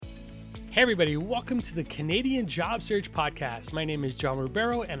Hey everybody, welcome to the Canadian Job Search Podcast. My name is John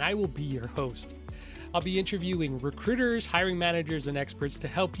Ribeiro and I will be your host. I'll be interviewing recruiters, hiring managers, and experts to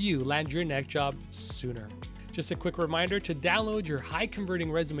help you land your next job sooner. Just a quick reminder to download your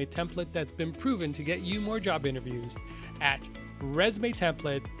high-converting resume template that's been proven to get you more job interviews at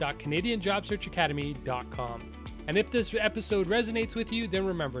resumetemplate.canadianjobsearchacademy.com. And if this episode resonates with you, then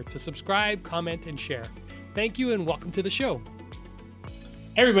remember to subscribe, comment, and share. Thank you and welcome to the show.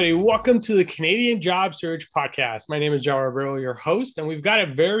 Hey everybody, welcome to the Canadian Job Search Podcast. My name is John Ribeiro, your host, and we've got a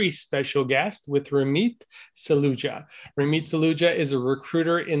very special guest with Ramit Saluja. Ramit Saluja is a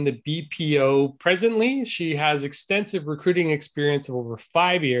recruiter in the BPO presently. She has extensive recruiting experience of over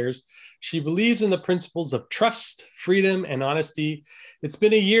 5 years. She believes in the principles of trust, freedom, and honesty. It's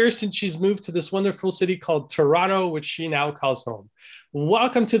been a year since she's moved to this wonderful city called Toronto, which she now calls home.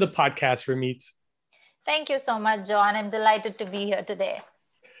 Welcome to the podcast, Ramit. Thank you so much, John. I'm delighted to be here today.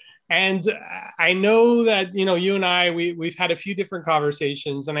 And I know that, you and I, we've had a few different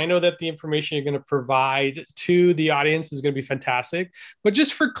conversations, and I know that the information you're going to provide to the audience is going to be fantastic. But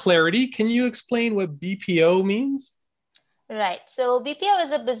just for clarity, can you explain what BPO means? Right. So BPO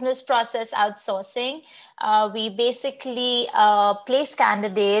is a business process outsourcing. We basically place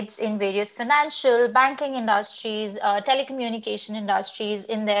candidates in various financial, banking industries, telecommunication industries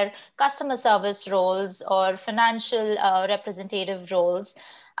in their customer service roles or financial representative roles.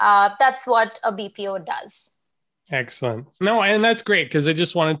 That's what a BPO does. Excellent. No, and that's great because I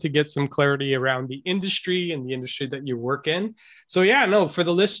just wanted to get some clarity around the industry and the industry that you work in. So for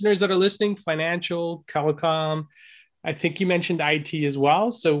the listeners that are listening, financial, telecom, I think you mentioned IT as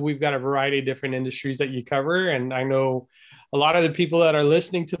well. So we've got a variety of different industries that you cover. And I know a lot of the people that are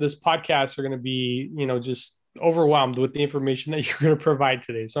listening to this podcast are going to be, just overwhelmed with the information that you're going to provide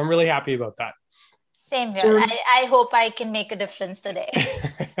today. So I'm really happy about that. Same here. I hope I can make a difference today.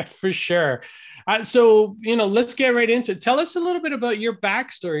 For sure. Let's get right into it. Tell us a little bit about your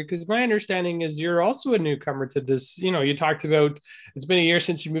backstory, because my understanding is you're also a newcomer to this. You talked about it's been a year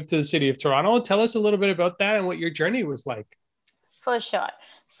since you moved to the city of Toronto. Tell us a little bit about that and what your journey was like. For sure.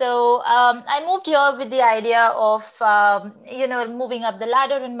 So I moved here with the idea of, moving up the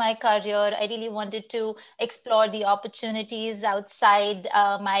ladder in my career. I really wanted to explore the opportunities outside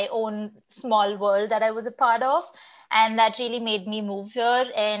my own small world that I was a part of. And that really made me move here.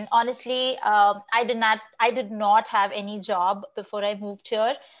 And honestly, I did not have any job before I moved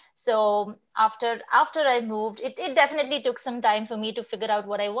here. So after I moved, it definitely took some time for me to figure out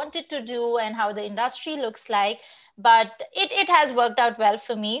what I wanted to do and how the industry looks like. But it has worked out well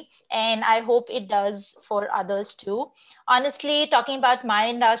for me, and I hope it does for others too. Honestly, talking about my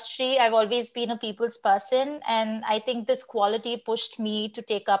industry, I've always been a people's person, and I think this quality pushed me to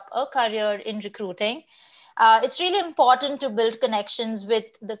take up a career in recruiting. It's really important to build connections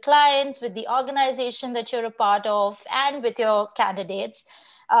with the clients, with the organization that you're a part of, and with your candidates.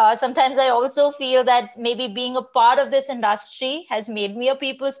 Sometimes I also feel that maybe being a part of this industry has made me a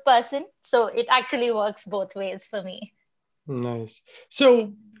people's person. So it actually works both ways for me. Nice.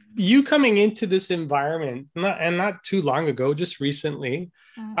 So you coming into this environment, not too long ago, just recently,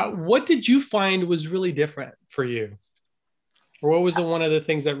 what did you find was really different for you? Or what was one of the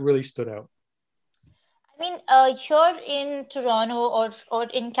things that really stood out? I mean, here in Toronto or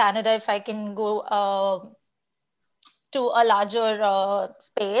in Canada, if I can go to a larger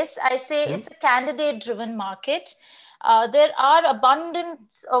space, I say it's a candidate-driven market. There are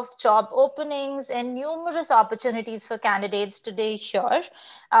abundance of job openings and numerous opportunities for candidates today here.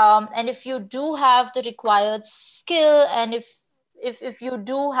 And if you do have the required skill and if you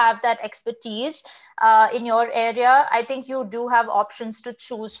do have that expertise in your area, I think you do have options to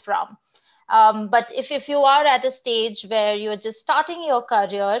choose from. But if you are at a stage where you're just starting your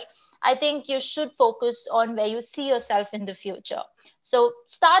career, I think you should focus on where you see yourself in the future. So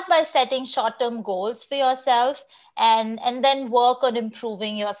start by setting short-term goals for yourself and then work on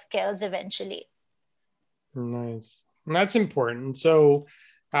improving your skills eventually. Nice. And that's important. So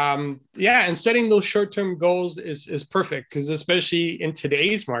and setting those short-term goals is perfect, because especially in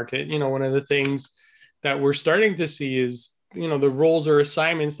today's market, one of the things that we're starting to see is, the roles or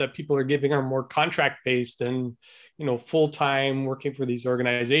assignments that people are giving are more contract-based and full-time working for these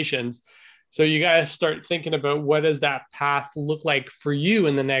organizations. So you got to start thinking about what does that path look like for you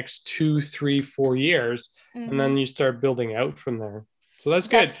in the next 2, 3, 4 years. And then you start building out from there. So that's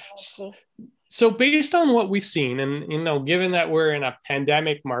good. Definitely. So based on what we've seen and, given that we're in a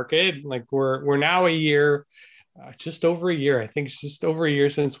pandemic market, like we're now a year, just over a year, I think it's just over a year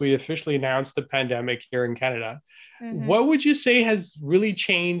since we officially announced the pandemic here in Canada. What would you say has really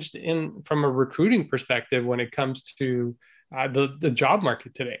changed from a recruiting perspective when it comes to the job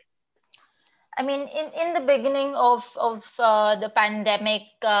market today? I mean, in the beginning of the pandemic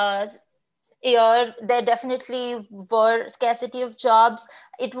year, there definitely were scarcity of jobs.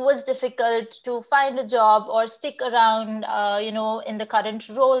 It was difficult to find a job or stick around, in the current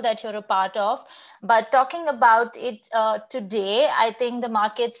role that you're a part of. But talking about it today, I think the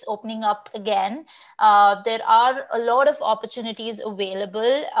market's opening up again. There are a lot of opportunities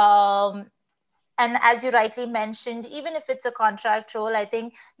available. And as you rightly mentioned, even if it's a contract role, I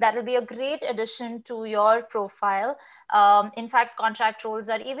think that will be a great addition to your profile. In fact, contract roles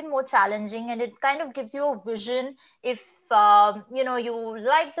are even more challenging, and it kind of gives you a vision if you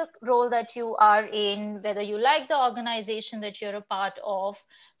like the role that you are in, whether you like the organization that you're a part of.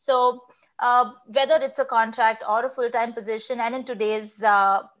 So whether it's a contract or a full-time position, and in today's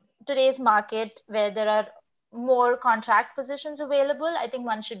market where there are more contract positions available, I think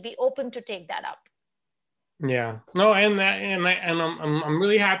one should be open to take that up. Yeah, no, I'm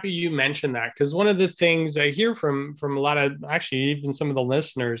really happy you mentioned that, because one of the things I hear from a lot of, actually even some of the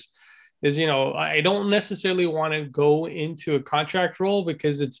listeners, is, I don't necessarily want to go into a contract role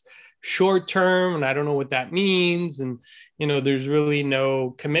because it's short term and I don't know what that means, and there's really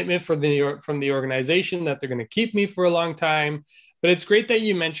no commitment from the organization that they're going to keep me for a long time. But it's great that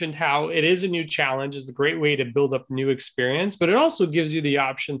you mentioned how it is a new challenge. It's a great way to build up new experience, but it also gives you the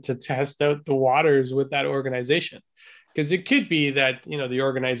option to test out the waters with that organization. Because it could be that, the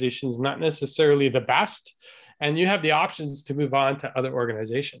organization is not necessarily the best, and you have the options to move on to other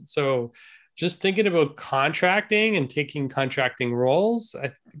organizations. So just thinking about contracting and taking contracting roles,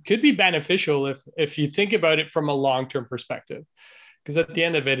 it could be beneficial if you think about it from a long-term perspective. Because at the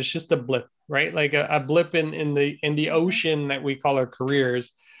end of it, it's just a blip, right? Like a blip in the ocean that we call our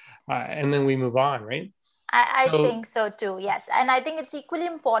careers, and then we move on, right? I So, think so too, yes. And I think it's equally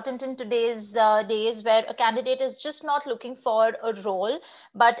important in today's days where a candidate is just not looking for a role,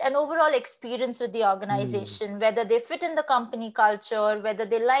 but an overall experience with the mm, organization, whether they fit in the company culture, whether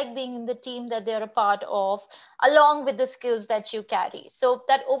they like being in the team that they're a part of, along with the skills that you carry. So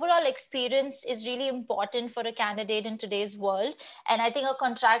that overall experience is really important for a candidate in today's world. And I think a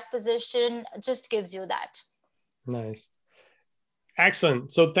contract position just gives you that. nice.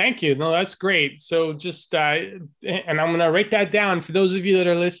 Excellent. So thank you. No, that's great. So just, and I'm going to write that down for those of you that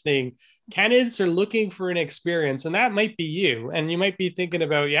are listening. Candidates are looking for an experience, and that might be you. And you might be thinking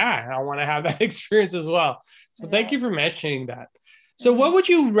about, yeah, I want to have that experience as well. So thank Right. you for mentioning that. So Mhm. what would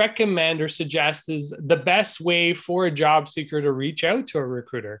you recommend or suggest is the best way for a job seeker to reach out to a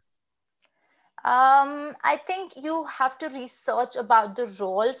recruiter? I think you have to research about the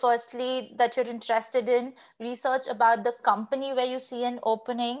role, firstly, that you're interested in, research about the company where you see an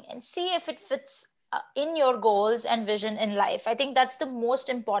opening, and see if it fits in your goals and vision in life. I think that's the most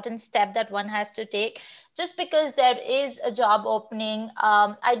important step that one has to take. Just because there is a job opening,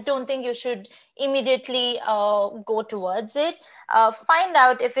 I don't think you should immediately go towards it. Find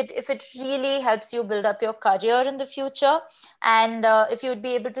out if it really helps you build up your career in the future, and if you'd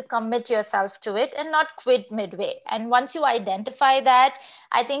be able to commit yourself to it and not quit midway. And once you identify that,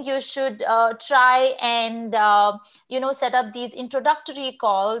 I think you should try and set up these introductory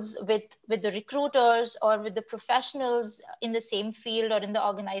calls with the recruiters or with the professionals in the same field or in the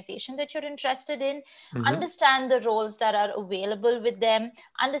organization that you're interested in. Mm-hmm. Understand the roles that are available with them,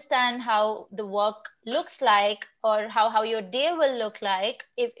 understand how the work looks like, or how your day will look like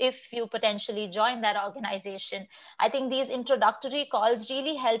if you potentially join that organization. I think these introductory calls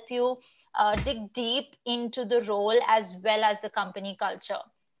really help you dig deep into the role as well as the company culture.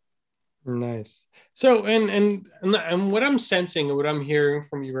 Nice. So, and what I'm sensing and what I'm hearing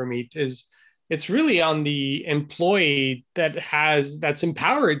from you, Ramit, is it's really on the employee that's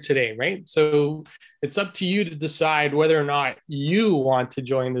empowered today, right? So it's up to you to decide whether or not you want to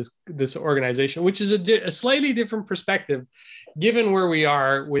join this organization, which is a slightly different perspective, given where we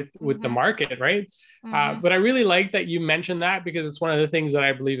are with the Mm-hmm. market, right? Mm-hmm. But I really like that you mentioned that, because it's one of the things that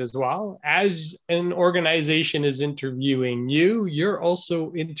I believe as well. As an organization is interviewing you, you're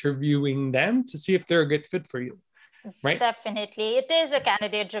also interviewing them to see if they're a good fit for you, right? Definitely. It is a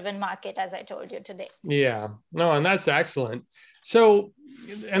candidate driven market, as I told you today. Yeah, no, and that's excellent. So,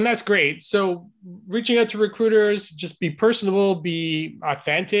 and that's great. So, reaching out to recruiters, just be personable, be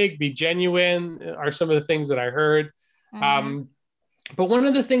authentic, be genuine are some of the things that I heard. Mm-hmm. Um, but one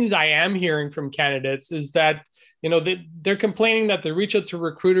of the things I am hearing from candidates is that, they're complaining that they reach out to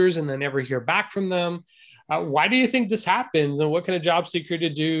recruiters and they never hear back from them. Why do you think this happens? And what can a job seeker to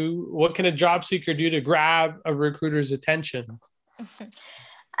do? What can a job seeker do to grab a recruiter's attention?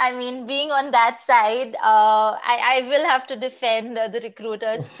 I mean, being on that side, I will have to defend the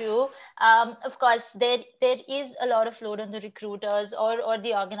recruiters too. Of course, there is a lot of load on the recruiters or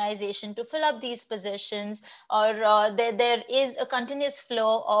the organization to fill up these positions, or there is a continuous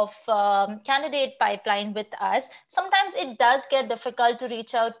flow of candidate pipeline with us. Sometimes it does get difficult to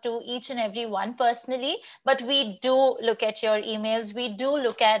reach out to each and every one personally, but we do look at your emails. We do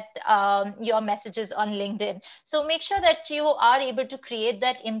look at your messages on LinkedIn. So make sure that you are able to create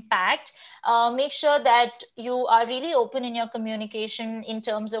that impact. Make sure that you are really open in your communication in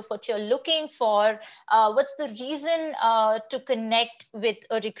terms of what you're looking for. What's the reason to connect with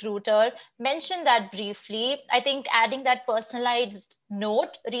a recruiter? Mention that briefly. I think adding that personalized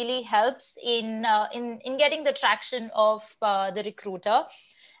note really helps in getting the traction of the recruiter.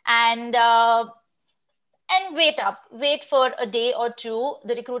 And wait for a day or two.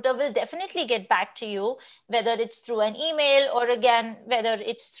 The recruiter will definitely get back to you, whether it's through an email or again whether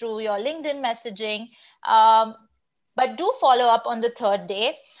it's through your LinkedIn messaging. But do follow up on the third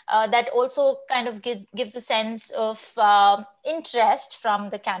day. That also kind of gives a sense of interest from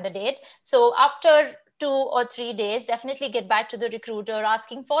the candidate. So after 2 or 3 days, definitely get back to the recruiter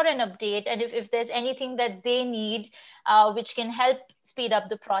asking for an update, and if there's anything that they need which can help speed up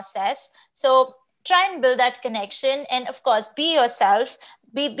the process. So try and build that connection, and of course be yourself,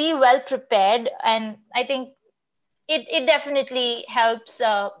 be well prepared, and I think it definitely helps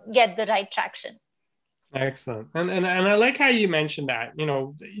get the right traction. Excellent. And I like how you mentioned that,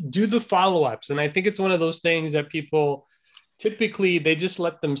 do the follow-ups. And I think it's one of those things that people typically they just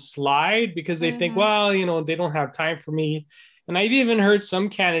let them slide because they think, well, they don't have time for me. And I've even heard some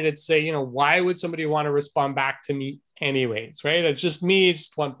candidates say, why would somebody want to respond back to me anyways, right? It's just me,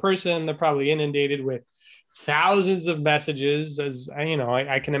 it's one person. They're probably inundated with thousands of messages, as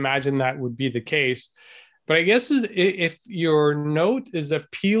I can imagine that would be the case. But I guess if your note is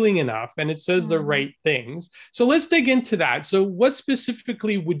appealing enough and it says the right things. So let's dig into that. So what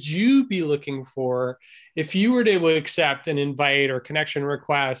specifically would you be looking for if you were to accept an invite or connection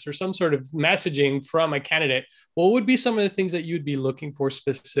request or some sort of messaging from a candidate? What would be some of the things that you'd be looking for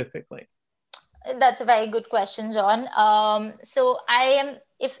specifically? That's a very good question, John. So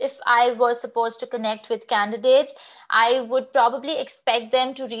if I was supposed to connect with candidates, I would probably expect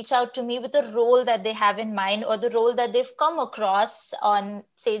them to reach out to me with a role that they have in mind or the role that they've come across on,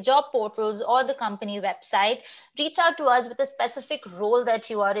 say, job portals or the company website. Reach out to us with a specific role that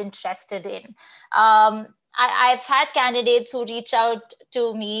you are interested in. I've had candidates who reach out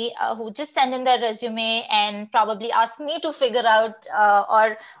to me who just send in their resume and probably ask me to figure out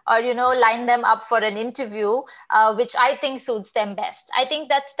or line them up for an interview, which I think suits them best. I think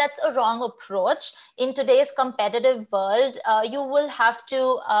that's a wrong approach. In today's competitive world, you will have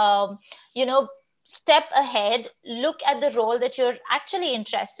to step ahead, look at the role that you're actually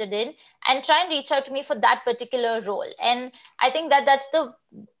interested in, and try and reach out to me for that particular role. And I think that that's the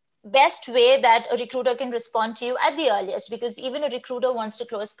best way that a recruiter can respond to you at the earliest, because even a recruiter wants to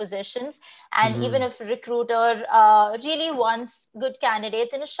close positions, and even if a recruiter really wants good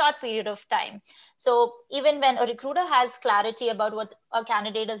candidates in a short period of time. So even when a recruiter has clarity about what a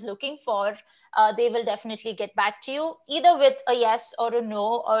candidate is looking for, they will definitely get back to you either with a yes or a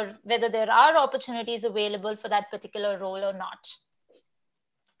no, or whether there are opportunities available for that particular role or not.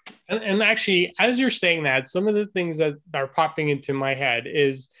 And actually, as you're saying that, some of the things that are popping into my head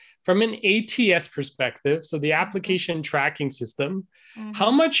is from an ATS perspective, so the application tracking system, how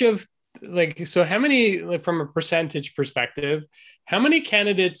much of how many, from a percentage perspective, how many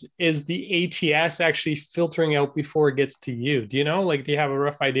candidates is the ATS actually filtering out before it gets to you? Do you know, do you have a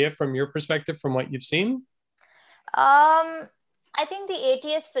rough idea from your perspective from what you've seen? I think the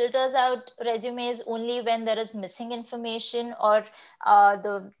ATS filters out resumes only when there is missing information or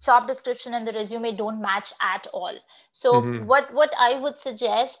the job description and the resume don't match at all. So what I would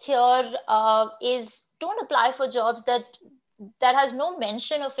suggest here is don't apply for jobs that has no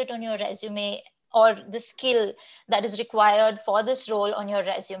mention of it on your resume or the skill that is required for this role on your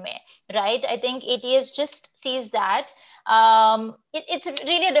resume, right? I think ATS just sees that. It's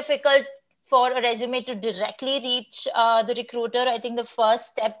really difficult for a resume to directly reach the recruiter. I think the first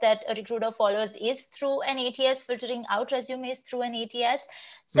step that a recruiter follows is through an ATS, filtering out resumes through an ATS.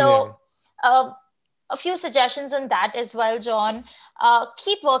 So a few suggestions on that as well, John.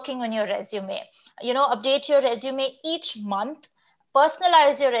 Keep working on your resume. Update your resume each month.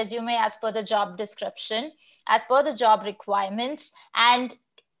 Personalize your resume as per the job description, as per the job requirements, and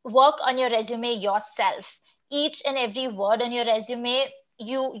work on your resume yourself. Each and every word on your resume,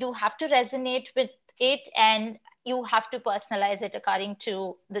 you have to resonate with it, and you have to personalize it according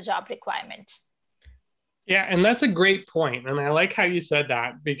to the job requirement. Yeah, and that's a great point. And I like how you said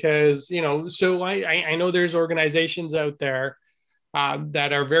that because, so I know there's organizations out there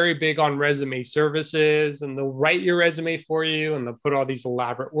that are very big on resume services, and they'll write your resume for you, and they'll put all these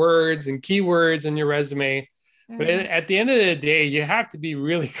elaborate words and keywords in your resume. But Mm-hmm. at the end of the day, you have to be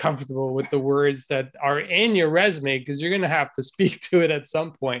really comfortable with the words that are in your resume because you're going to have to speak to it at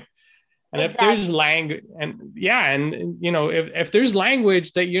some point. And if there's Exactly. language, and yeah, and if there's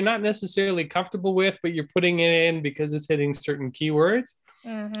language that you're not necessarily comfortable with, but you're putting it in because it's hitting certain keywords,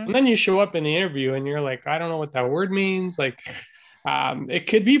 Mm-hmm. and then you show up in the interview and you're like, I don't know what that word means. Like, it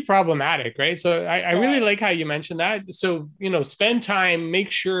could be problematic, right? So I really Right. like how you mentioned that. So, spend time,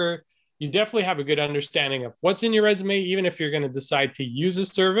 make sure you definitely have a good understanding of what's in your resume, even if you're going to decide to use a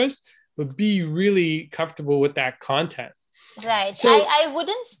service, but be really comfortable with that content. Right. So, I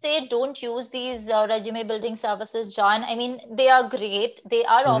wouldn't say don't use these resume building services, John. I mean, they are great. They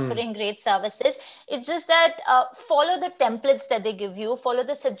are mhm, offering great services. It's just that follow the templates that they give you, follow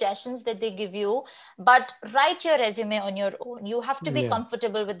the suggestions that they give you, but write your resume on your own. You have to be yeah.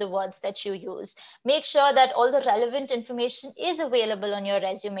 comfortable with the words that you use. Make sure that all the relevant information is available on your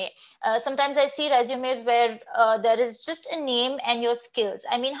resume. Sometimes I see resumes where there is just a name and your skills.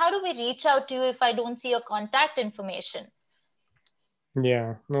 I mean, how do we reach out to you if I don't see your contact information?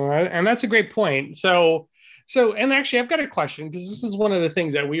 Yeah, no, and that's a great point. And actually, I've got a question because this is one of the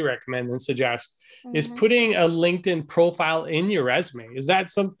things that we recommend and suggest is Mhm. putting a LinkedIn profile in your resume. Is that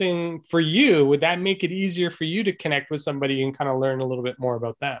something for you? Would that make it easier for you to connect with somebody and kind of learn a little bit more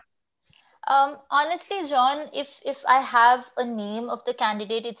about them? Honestly, John, if I have a name of the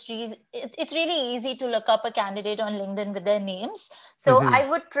candidate, it's really easy to look up a candidate on LinkedIn with their names. So Hmm. I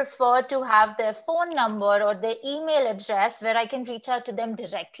would prefer to have their phone number or their email address where I can reach out to them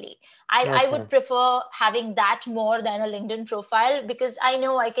directly. I Okay. would prefer having that more than a LinkedIn profile because I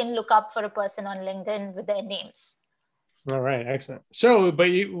know I can look up for a person on LinkedIn with their names. All right. Excellent. So, but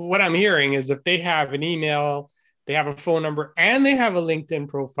what I'm hearing is if they have an email, they have a phone number, and they have a LinkedIn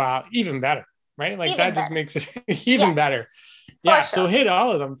profile, even better, right? Like Even that just better. makes it even Yes, better. for Yeah. So sure. hit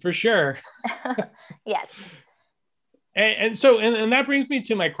all of them for sure. Yes. And that brings me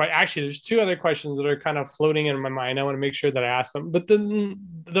to my question. Actually, there's two other questions that are kind of floating in my mind. I want to make sure that I ask them. But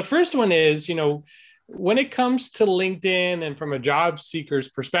the first one is, when it comes to LinkedIn and from a job seeker's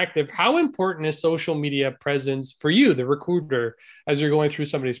perspective, how important is social media presence for you, the recruiter, as you're going through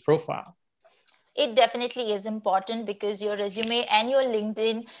somebody's profile? It definitely is important because your resume and your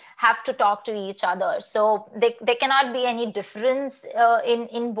LinkedIn have to talk to each other. So there cannot be any difference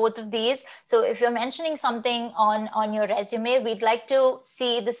in both of these. So if you're mentioning something on your resume, we'd like to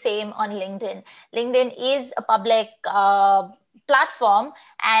see the same on LinkedIn. LinkedIn is a public platform,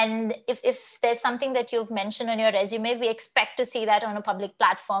 and if there's something that you've mentioned on your resume, we expect to see that on a public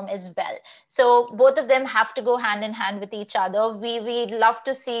platform as well. So both of them have to go hand in hand with each other. We love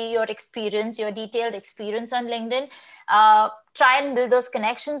to see your experience, your detailed experience on LinkedIn. Try and build those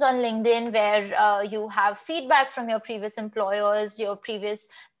connections on LinkedIn where you have feedback from your previous employers, your previous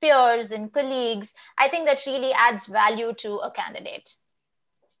peers and colleagues. I think that really adds value to a candidate.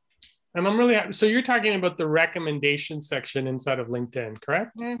 And I'm really happy. So you're talking about the recommendation section inside of LinkedIn,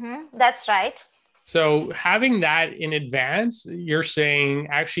 correct? That's right. So having that in advance, you're saying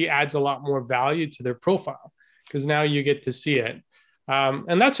actually adds a lot more value to their profile because now you get to see it.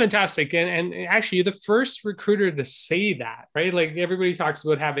 And that's fantastic. And actually, you're the first recruiter to say that, right? Like everybody talks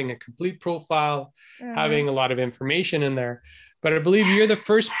about having a complete profile, Mm-hmm. having a lot of information in there. But I believe you're the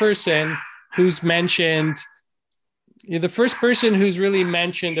first person who's mentioned you're the first person who's really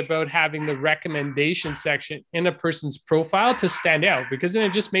mentioned about having the recommendation section in a person's profile to stand out because then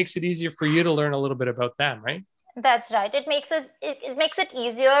it just makes it easier for you to learn a little bit about them, right? That's right. It makes it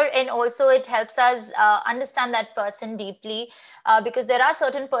easier, and also it helps us understand that person deeply, because there are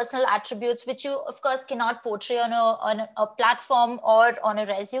certain personal attributes which you, of course, cannot portray on a platform or on a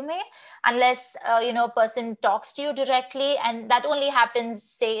resume unless a person talks to you directly, and that only happens,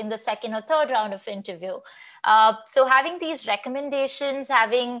 say, in the second or third round of interview. So having these recommendations,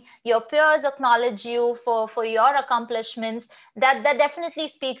 having your peers acknowledge you for your accomplishments, that definitely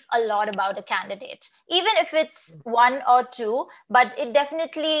speaks a lot about a candidate, even if it's one or two, but it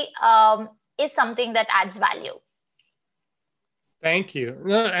definitely is something that adds value. Thank you.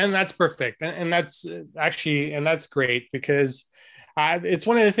 No, and that's perfect. And that's actually, and that's great because it's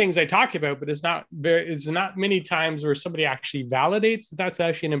one of the things I talk about, but it's not many times where somebody actually validates that that's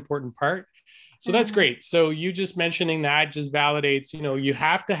actually an important part. So that's Mhm. great. So you just mentioning that just validates, you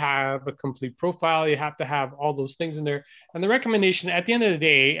have to have a complete profile. You have to have all those things in there. And the recommendation at the end of the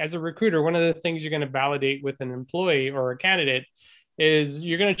day, as a recruiter, one of the things you're going to validate with an employee or a candidate is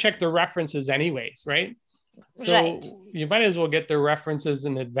you're going to check the references anyways, right? Right. So you might as well get their references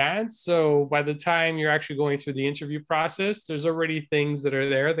in advance. So by the time you're actually going through the interview process, there's already things that are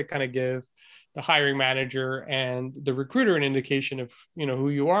there that kind of give the hiring manager and the recruiter an indication of, who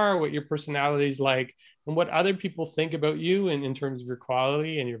you are, what your personality is like, and what other people think about you in terms of your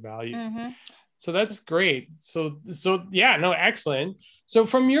quality and your value. Mm-hmm. So that's great. So yeah, no, excellent. So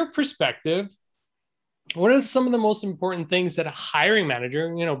from your perspective, what are some of the most important things that a hiring manager,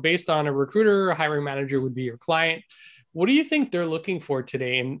 based on a recruiter, a hiring manager would be your client? What do you think they're looking for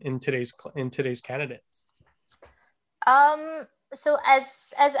today in today's candidates? Um, so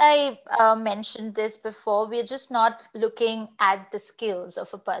as I mentioned this before, we're just not looking at the skills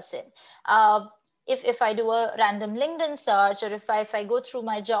of a person. Uh, if I do a random LinkedIn search, or if I go through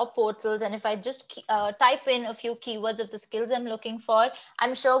my job portals, and if I just type in a few keywords of the skills I'm looking for,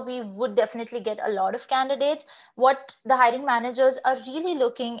 I'm sure we would definitely get a lot of candidates. What the hiring managers are really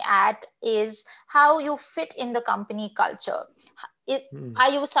looking at is how you fit in the company culture. It, Hmm.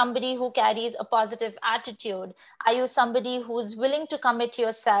 are you somebody who carries a positive attitude? Are you somebody who's willing to commit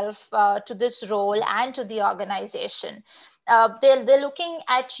yourself to this role and to the organization? They're looking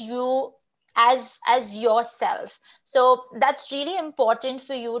at you as yourself. So that's really important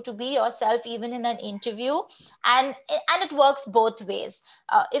for you to be yourself even in an interview, and it works both ways.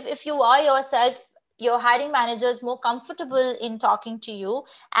 If you are yourself, your hiring manager is more comfortable in talking to you,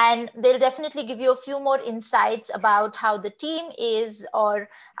 and they'll definitely give you a few more insights about how the team is, or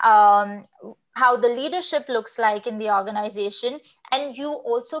um, how the leadership looks like in the organization. And you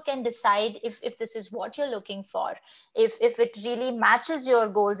also can decide if this is what you're looking for, if it really matches your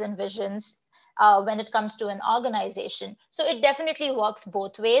goals and visions when it comes to an organization. So it definitely works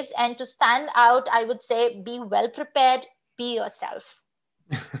both ways. And to stand out, I would say be well prepared, be yourself.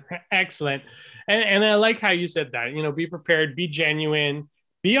 Excellent. And I like how you said that, be prepared, be genuine,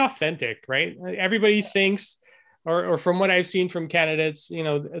 be authentic, right? Everybody thinks, or from what I've seen from candidates,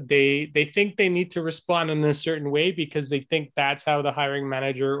 they think they need to respond in a certain way because they think that's how the hiring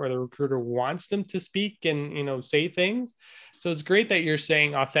manager or the recruiter wants them to speak and, say things. So it's great that you're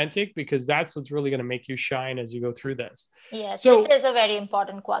saying authentic, because that's what's really going to make you shine as you go through this. Yes, it So is a very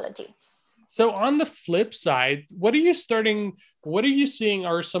important quality. so on the flip side, what are you seeing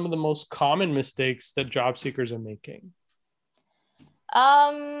are some of the most common mistakes that job seekers are making?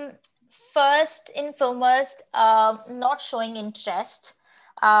 Um, First and foremost, not showing interest.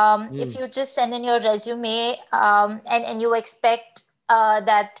 If Mm. you just send in your resume, and you expect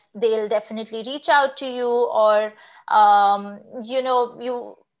that they'll definitely reach out to you, or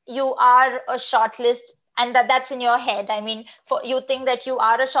you are a shortlist, and that's in your head. I mean, for you think that you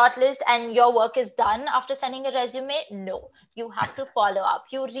are a shortlist and your work is done after sending a resume. No, you have to follow up.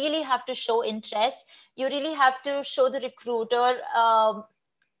 You really have to show interest. You really have to show the recruiter.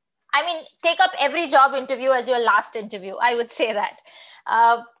 I mean, take up every job interview as your last interview. I would say that.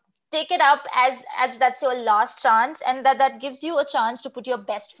 Uh, Take it up as that's your last chance, and that gives you a chance to put your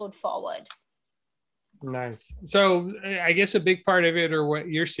best foot forward. Nice. So I guess a big part of it, or what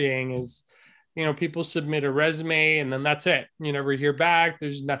you're seeing, is people submit a resume and then that's it. You never hear back.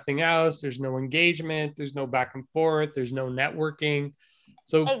 There's nothing else. There's no engagement. There's no back and forth. There's no networking.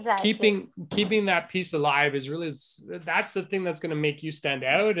 So Exactly. keeping that piece alive is really, that's the thing that's going to make you stand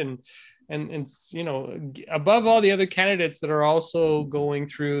out, and above all the other candidates that are also going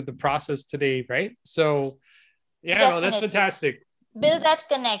through the process today, right? So yeah, no, that's Definitely. fantastic. Build that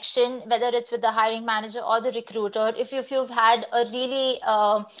connection, whether it's with the hiring manager or the recruiter. If you've had a really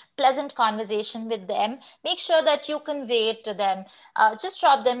pleasant conversation with them, make sure that you convey it to them. Just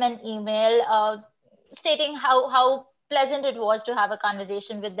drop them an email stating how pleasant it was to have a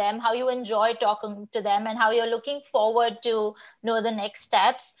conversation with them, how you enjoy talking to them, and how you're looking forward to know the next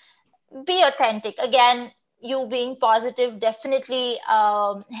steps. Be authentic. Again, you being positive definitely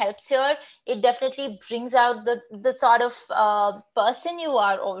helps here. It definitely brings out the sort of person you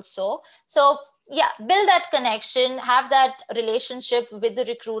are also. So yeah, build that connection, have that relationship with the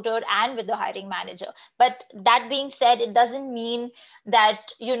recruiter and with the hiring manager. But that being said, it doesn't mean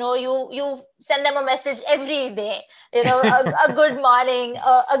that you send them a message every day, a good morning,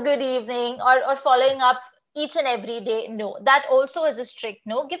 a good evening, or following up each and every day. No, that also is a strict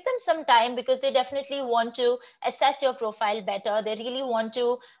no. Give them some time, because they definitely want to assess your profile better. They really want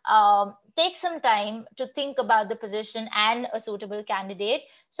to take some time to think about the position and a suitable candidate.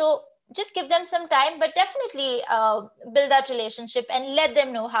 So just give them some time, but definitely build that relationship and let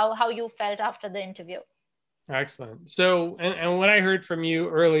them know how you felt after the interview. Excellent. So, and what I heard from you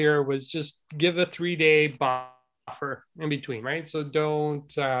earlier was just give a 3-day buffer in between, right? So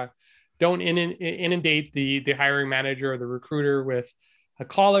don't inundate the hiring manager or the recruiter with a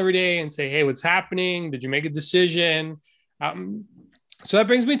call every day and say, hey, what's happening? Did you make a decision? So that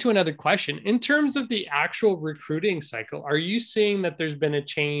brings me to another question. In terms of the actual recruiting cycle, are you seeing that there's been a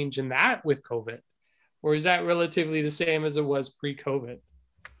change in that with COVID? Or is that relatively the same as it was pre-COVID?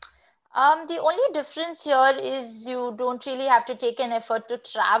 The only difference here is you don't really have to take an effort to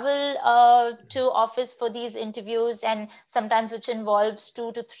travel to office for these interviews, and sometimes which involves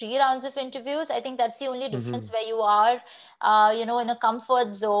 2 to 3 rounds of interviews. I think that's the only difference Mm-hmm. where you are, in a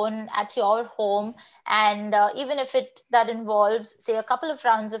comfort zone at your home. And even if that involves, say, a couple of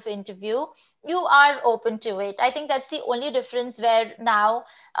rounds of interview, you are open to it. I think that's the only difference where now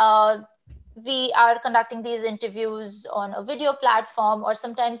we are conducting these interviews on a video platform or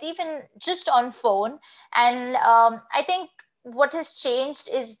sometimes even just on phone. And I think what has changed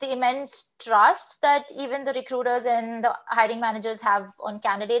is the immense trust that even the recruiters and the hiring managers have on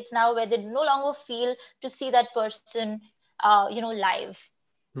candidates now, where they no longer feel to see that person live.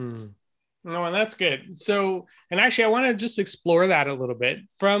 Hmm. No, and that's good. So, and actually, I want to just explore that a little bit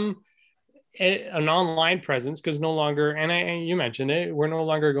from an online presence, because no longer, and you mentioned it, we're no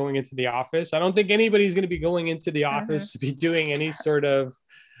longer going into the office. I don't think anybody's going to be going into the Mm-hmm. office to be doing any sort of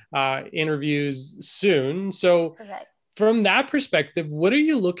interviews soon. So, Correct. from that perspective, what are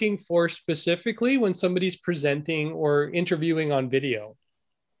you looking for specifically when somebody's presenting or interviewing on video?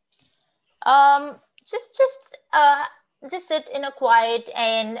 Um, just sit in a quiet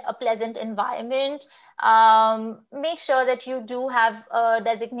and a pleasant environment. Make sure that you do have a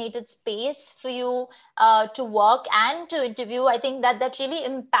designated space for you to work and to interview. I think that really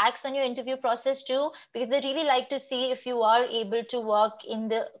impacts on your interview process too, because they really like to see if you are able to work in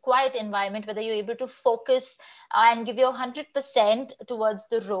the quiet environment, whether you're able to focus and give your 100% towards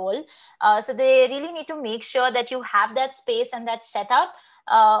the role. So they really need to make sure that you have that space and that setup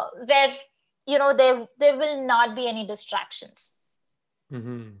where there will not be any distractions.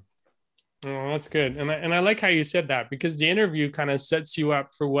 Mm-hmm. Oh, that's good. And I like how you said that, because the interview kind of sets you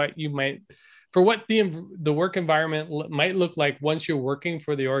up for what the work environment might look like once you're working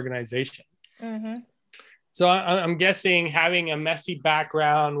for the organization. Mm-hmm. So I'm guessing having a messy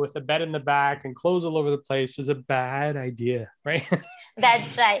background with a bed in the back and clothes all over the place is a bad idea, right?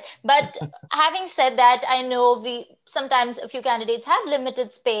 That's right. But having said that, I know we sometimes a few candidates have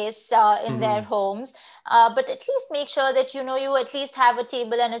limited space in their Mm-hmm. homes, but at least make sure that you at least have a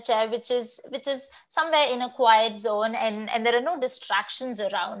table and a chair which is somewhere in a quiet zone, and there are no distractions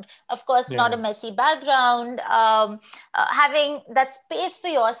around. Of course, not Yeah. a messy background. Having that space for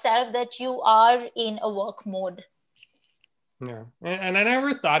yourself that you are in a work mode. Yeah. And I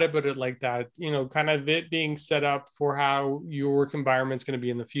never thought about it like that, kind of it being set up for how your work environment's going to be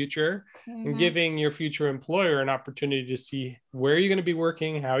in the future, and Mm-hmm. giving your future employer an opportunity to see where you're going to be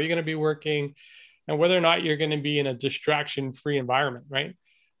working, how you're going to be working, and whether or not you're going to be in a distraction-free environment, right?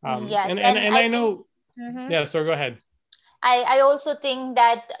 Yes, And and and I I think. know, Mhm. yeah, so go ahead. I also think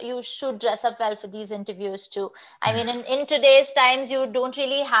that you should dress up well for these interviews too. I mean, in today's times, you don't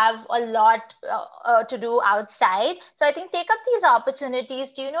really have a lot to do outside. So I think take up these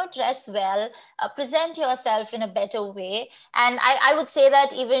opportunities to, dress well, present yourself in a better way. And I would say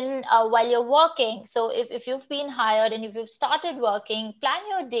that even while you're working. So if you've been hired and if you've started working, plan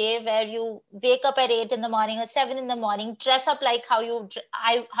your day where you wake up at 8 in the morning or 7 in the morning, dress up like how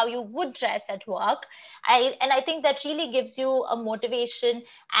you would dress at work. I think that really gives you a motivation,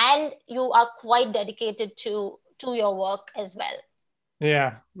 and you are quite dedicated to your work as well.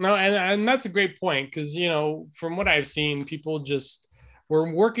 Yeah, no, and that's a great point, because from what I've seen, people just we're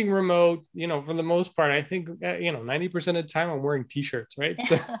working remote. For the most part, I think 90% of the time I'm wearing t-shirts, right?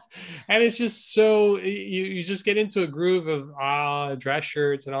 So, and it's just so you just get into a groove of dress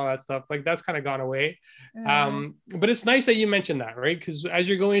shirts and all that stuff. Like that's kind of gone away. Mm-hmm. But it's nice that you mentioned that, right? Because as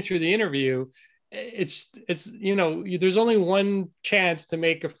you're going through the interview, it's there's only one chance to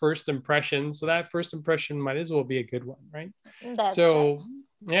make a first impression, so that first impression might as well be a good one, right? That's right. So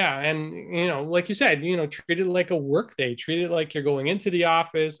yeah, and like you said, treat it like a work day, treat it like you're going into the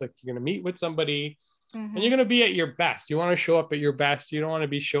office, like you're going to meet with somebody, and you're Mm-hmm. going to be at your best. You want to show up at your best. You don't want to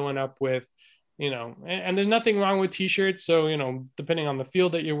be showing up with and there's nothing wrong with t-shirts. So depending on the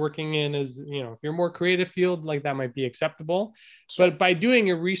field that you're working in, is if you're more creative field, like that might be acceptable. Sure. But by doing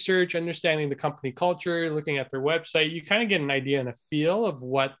your research, understanding the company culture, looking at their website, you kind of get an idea and a feel of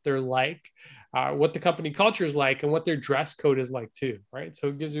what they're like, what the company culture is like, and what their dress code is like too, right? So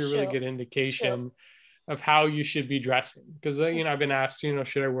it gives you a really Sure. good Sure. indication of how you should be dressing. Because I've been asked,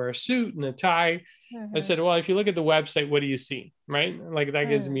 should I wear a suit and a tie? I Mm-hmm. said, well, if you look at the website, what do you see? Right? Like that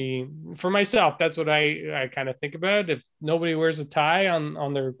gives Mm. me, for myself, that's what I kind of think about. If nobody wears a tie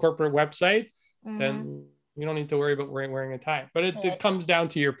on their corporate website, Mm-hmm. then You don't need to worry about wearing a tie, but it comes down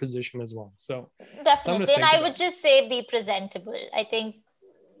to your position as well. So definitely. And I would just say be presentable. I think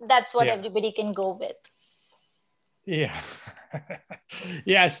that's what everybody can go with. Yeah.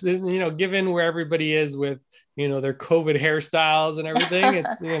 Yes. Given where everybody is with, their COVID hairstyles and everything,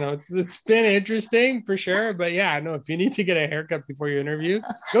 it's been interesting for sure. But yeah, no, if you need to get a haircut before you interview,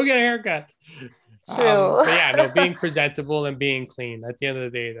 go get a haircut. True. But yeah, no, being presentable and being clean at the end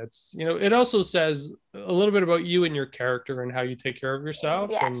of the day, that's, it also says a little bit about you and your character and how you take care of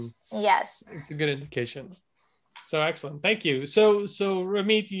yourself. Yes. And yes. It's a good indication. So excellent. Thank you. So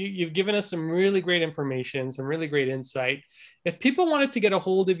Ramit, you've given us some really great information, some really great insight. If people wanted to get a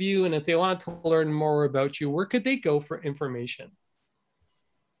hold of you and if they wanted to learn more about you, where could they go for information?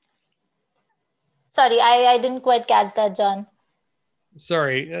 Sorry, I didn't quite catch that, John.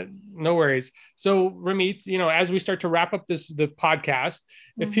 Sorry, no worries. So Ramit, as we start to wrap up the podcast,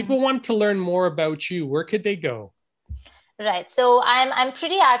 if people want to learn more about you, where could they go? Right. So I'm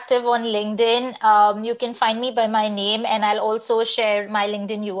pretty active on LinkedIn. You can find me by my name, and I'll also share my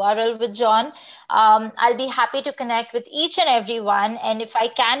LinkedIn URL with John. I'll be happy to connect with each and everyone. And if I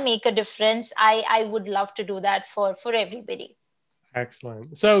can make a difference, I would love to do that for everybody.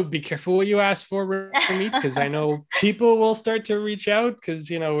 Excellent. So be careful what you ask for, Ramit, because I know people will start to reach out because,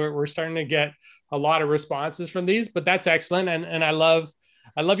 we're starting to get a lot of responses from these, but that's excellent. And I love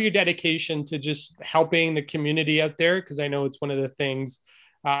your dedication to just helping the community out there, because I know it's one of the things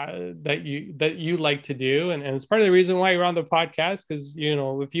that you like to do. And it's part of the reason why you're on the podcast, because,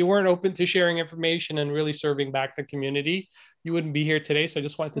 if you weren't open to sharing information and really serving back the community, you wouldn't be here today. So I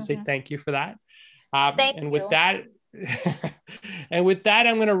just wanted to say thank you for that. Thank you. With that,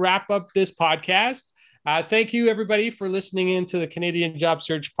 I'm going to wrap up this podcast. Thank you, everybody, for listening in to the Canadian Job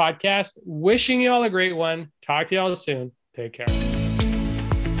Search Podcast. Wishing you all a great one. Talk to you all soon. Take care.